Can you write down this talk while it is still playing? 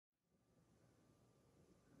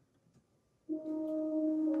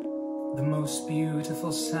the most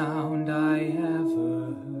beautiful sound I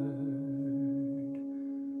ever heard.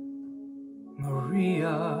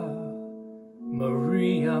 Maria,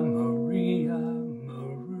 Maria, Maria,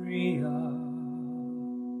 Maria.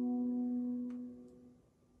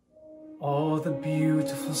 All the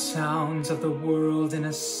beautiful sounds of the world in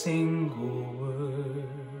a single word.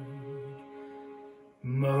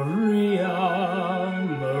 Maria,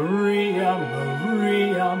 Maria,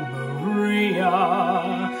 Maria, Maria,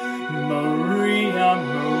 Maria,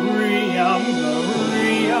 Maria,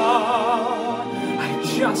 Maria. I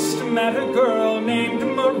just met a girl named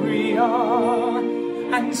Maria,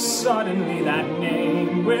 and suddenly that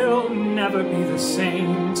name will never be the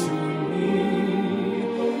same to me.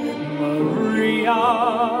 Maria,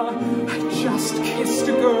 I just kissed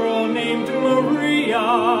a girl named Maria,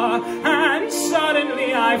 and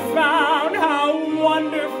suddenly I found how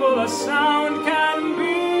wonderful a sound can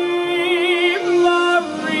be.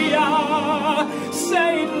 Maria,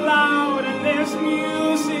 say it loud and there's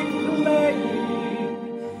music playing.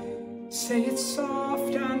 Say it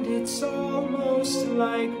soft and it's almost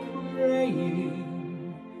like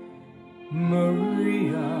praying.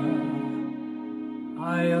 Maria,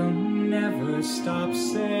 I'll never stop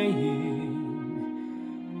saying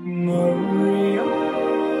Maria,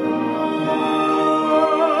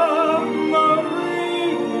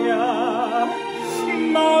 Maria,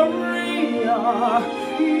 Maria,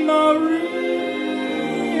 Maria,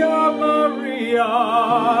 Maria,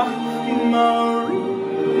 Maria.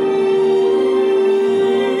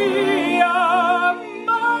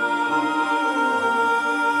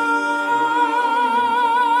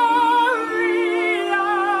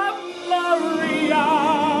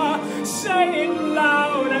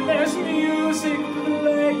 There's music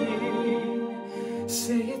playing.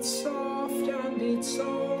 Say it soft and it's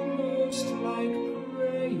almost like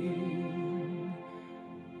praying.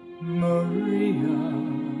 Maria,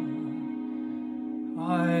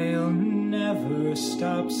 I'll never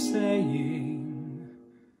stop saying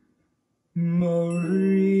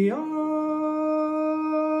Maria.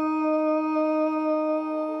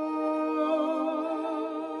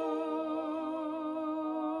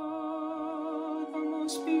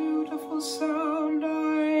 Beautiful sound I